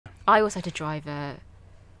I also had to drive a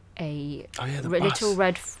little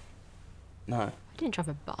red. No. I didn't drive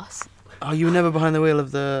a bus. Oh, you were never behind the wheel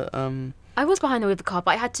of the. I was behind the wheel of the car,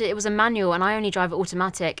 but I had to. It was a manual, and I only drive it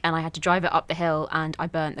automatic, and I had to drive it up the hill, and I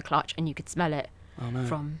burnt the clutch, and you could smell it. Oh no.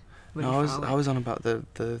 From really no, far away. I was on about the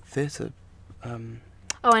theatre. Oh,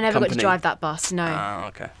 I never got to company. drive that bus. No. Oh,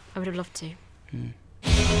 okay. I would have loved to. Mm.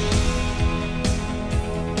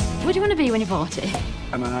 What do you want to be when you party?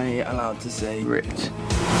 Am I allowed to say rich?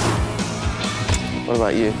 What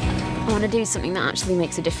about you? I want to do something that actually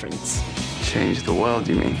makes a difference. Change the world,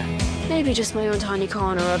 you mean? Maybe just my own tiny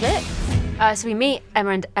corner of it. So we meet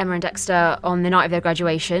Emma and Dexter on the night of their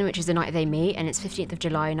graduation, which is the night they meet, and it's 15th of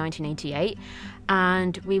July 1988.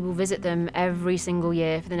 And we will visit them every single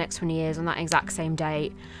year for the next 20 years on that exact same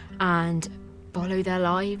date and follow their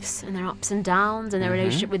lives and their ups and downs and their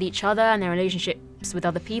relationship with each other and their relationships with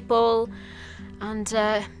other people. And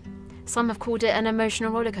some have called it an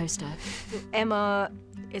emotional roller coaster. Emma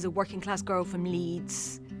is a working class girl from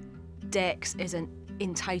Leeds. Dex is an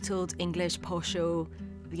entitled English posho.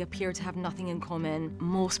 They appear to have nothing in common.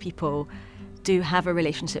 Most people do have a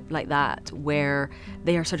relationship like that where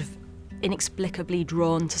they are sort of inexplicably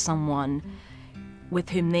drawn to someone with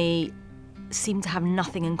whom they seem to have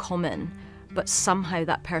nothing in common, but somehow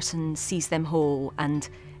that person sees them whole and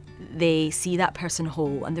they see that person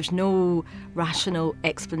whole, and there's no rational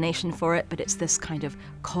explanation for it, but it's this kind of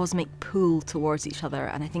cosmic pull towards each other,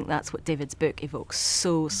 and I think that's what David's book evokes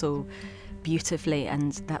so beautifully,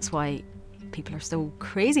 and that's why people are so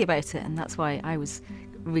crazy about it, and that's why I was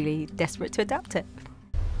really desperate to adapt it.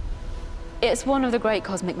 It's one of the great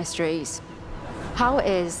cosmic mysteries. How it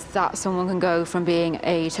is that someone can go from being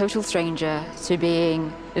a total stranger to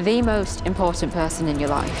being the most important person in your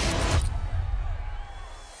life?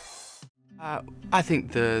 I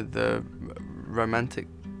think the romantic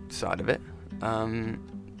side of it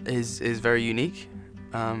is very unique,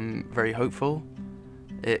 very hopeful.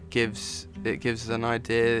 It gives an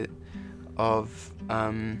idea of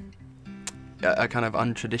a kind of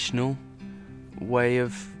untraditional way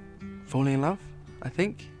of falling in love, I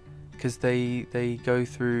think, because they go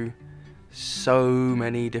through so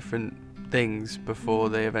many different things before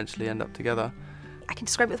they eventually end up together. I can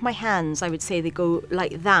describe it with my hands. I would say they go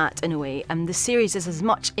like that in a way. The series is as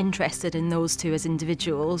much interested in those two as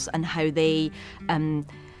individuals and how they,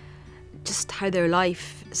 just how their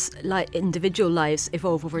individual lives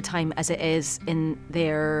evolve over time as it is in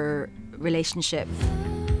their relationship.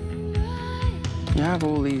 You have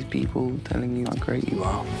all these people telling you how great you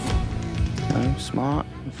are. You know, smart,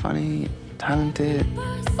 funny, talented.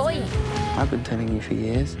 Oi! I've been telling you for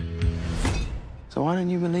years. So why don't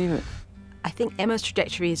you believe it? I think Emma's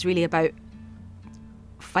trajectory is really about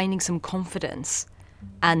finding some confidence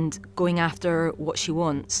and going after what she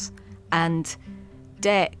wants. And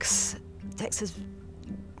Dex's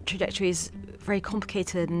trajectory is very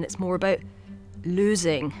complicated, and it's more about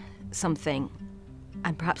losing something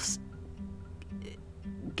and perhaps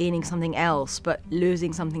gaining something else, but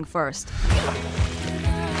losing something first.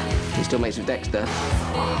 He still mates with Dexter.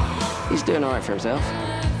 He's doing all right for himself.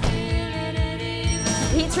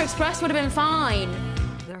 Pizza Express would have been fine.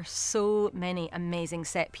 There are so many amazing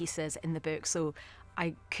set pieces in the book, so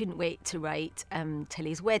I couldn't wait to write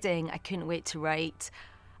Tilly's wedding. I couldn't wait to write.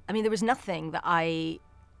 I mean, there was nothing that I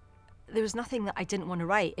didn't want to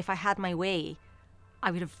write. If I had my way,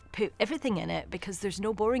 I would have put everything in it, because there's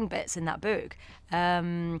no boring bits in that book.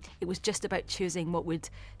 It was just about choosing what would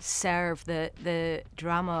serve the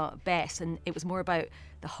drama best, and it was more about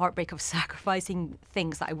the heartbreak of sacrificing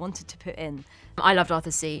things that I wanted to put in. I loved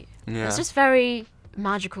Arthur's Seat. Yeah. It's just very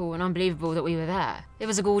magical and unbelievable that we were there. It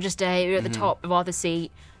was a gorgeous day. We were at the top of Arthur's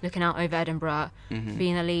Seat, looking out over Edinburgh,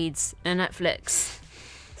 being the leads in a Netflix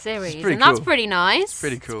series. Pretty and that's cool. pretty nice. It's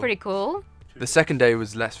pretty cool. It's pretty cool. The second day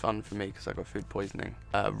was less fun for me because I got food poisoning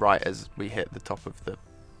right as we hit the top of the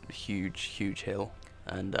huge hill,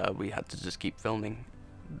 and we had to just keep filming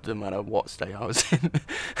no matter what state I was in.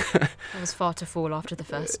 I was far to fall after the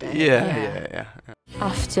first day. Yeah.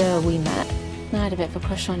 After we met, I had a bit of a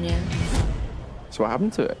crush on you. So what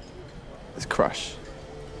happened to it? This crush?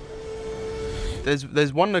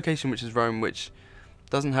 There's one location, which is Rome, which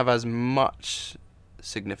doesn't have as much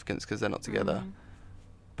significance because they're not together,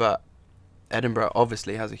 but Edinburgh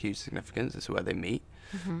obviously has a huge significance. It's where they meet.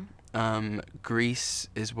 Greece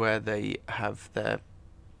is where they have their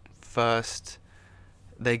first.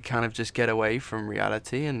 They kind of just get away from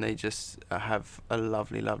reality, and they just have a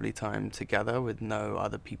lovely time together with no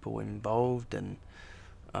other people involved, and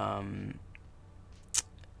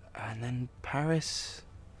then Paris.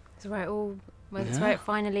 It's where it all. It's where it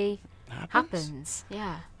finally happens.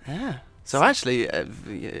 Yeah. Yeah. So actually,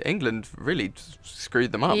 England really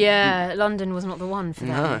screwed them up. Yeah, London was not the one for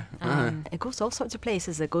them. No. It goes to all sorts of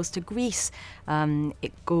places. It goes to Greece,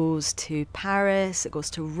 it goes to Paris, it goes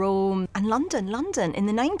to Rome, and London in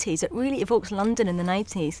the 90s. It really evokes London in the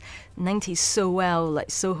 90s so well,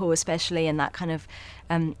 like Soho especially, and that kind of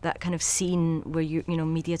scene where you know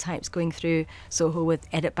media types going through Soho with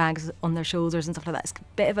edit bags on their shoulders and stuff like that. It's a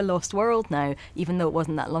bit of a lost world now, even though it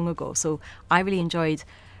wasn't that long ago. So I really enjoyed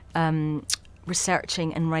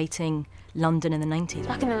researching and writing London in the 90s.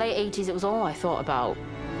 Back in the late 80s, it was all I thought about.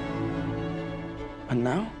 And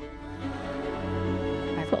now?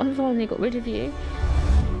 I thought I finally got rid of you.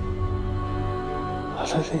 I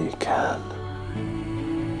don't think you can.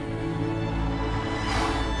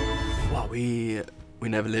 Well, we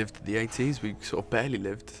never lived the 80s. We sort of barely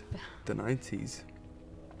lived the 90s.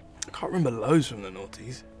 I can't remember loads from the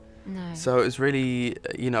noughties. No. So it's really,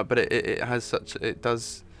 you know, but it has such, it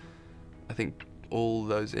does, I think all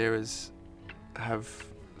those eras have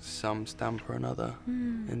some stamp or another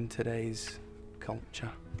in today's culture.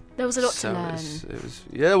 There was a lot So to learn.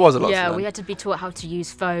 there was a lot to Yeah, learn. we had to be taught how to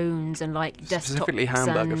use phones and like desktops Specifically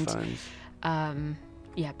hamburger and phones.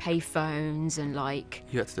 pay phones and like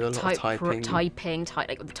You had to do a lot of typing.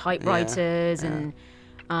 like with the typewriters Yeah.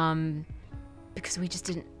 and because we just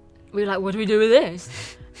didn't. We were like, what do we do with this?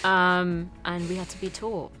 And we had to be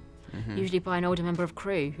taught, usually by an older member of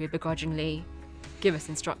crew who would begrudgingly give us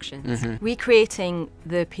instructions. Recreating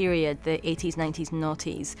the period, the 80s, 90s, and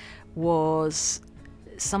noughties, was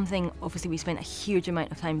something obviously we spent a huge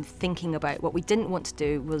amount of time thinking about. What we didn't want to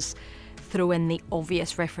do was throw in the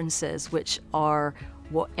obvious references, which are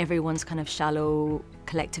what everyone's kind of shallow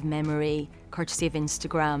collective memory, courtesy of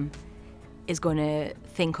Instagram, is going to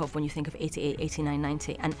think of when you think of 88, 89,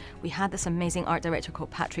 90. And we had this amazing art director called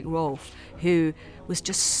Patrick Rolfe, who was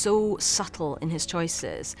just so subtle in his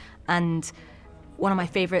choices. And one of my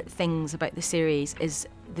favourite things about the series is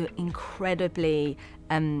the incredibly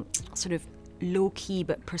sort of low-key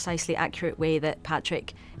but precisely accurate way that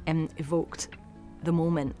Patrick evoked the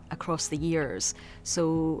moment across the years.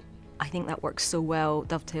 So I think that works so well,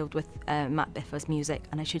 dovetailed with Matt Biffa's music,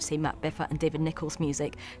 and I should say Matt Biffa and David Nichols'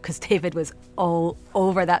 music, because David was all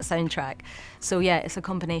over that soundtrack. So yeah, it's a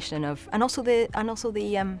combination of, and also the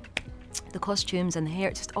costumes and the hair,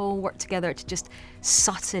 it just all work together to just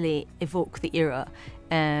subtly evoke the era,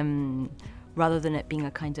 rather than it being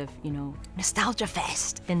a kind of, you know, nostalgia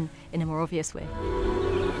fest in a more obvious way.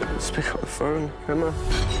 Let's pick up the phone, Emma.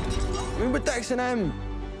 We're with Dex and M,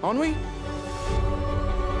 aren't we?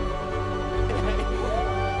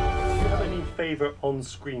 Do you have any favourite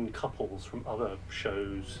on-screen couples from other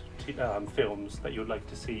shows, films that you'd like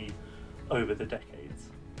to see over the decades?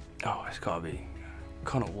 Oh, it's got to be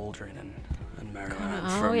Connor Waldron and Mary Ann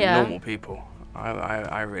oh, from yeah. Normal People.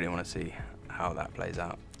 I really want to see how that plays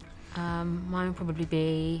out. Mine would probably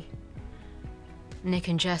be Nick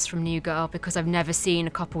and Jess from New Girl, because I've never seen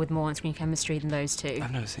a couple with more on-screen chemistry than those two.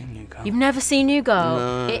 I've never seen New Girl. You've never seen New Girl?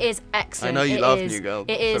 No. It is excellent. I know you It love is- New Girl,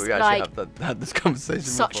 It is so we like actually had this conversation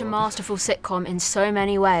such before. a masterful sitcom in so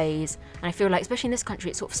many ways, and I feel like, especially in this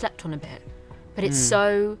country, it's sort of slept on a bit, but it's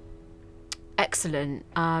so excellent.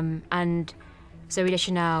 And Zooey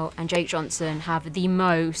Deschanel and Jake Johnson have the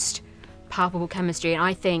most palpable chemistry, and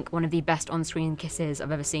I think one of the best on-screen kisses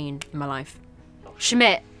I've ever seen in my life.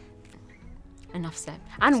 Schmidt. Enough said.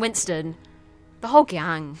 And Winston. The whole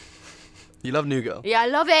gang. You love New Girl? Yeah, I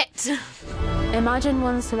love it. Imagine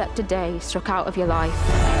one selected day struck out of your life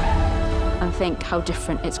and think how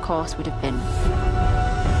different its course would have been.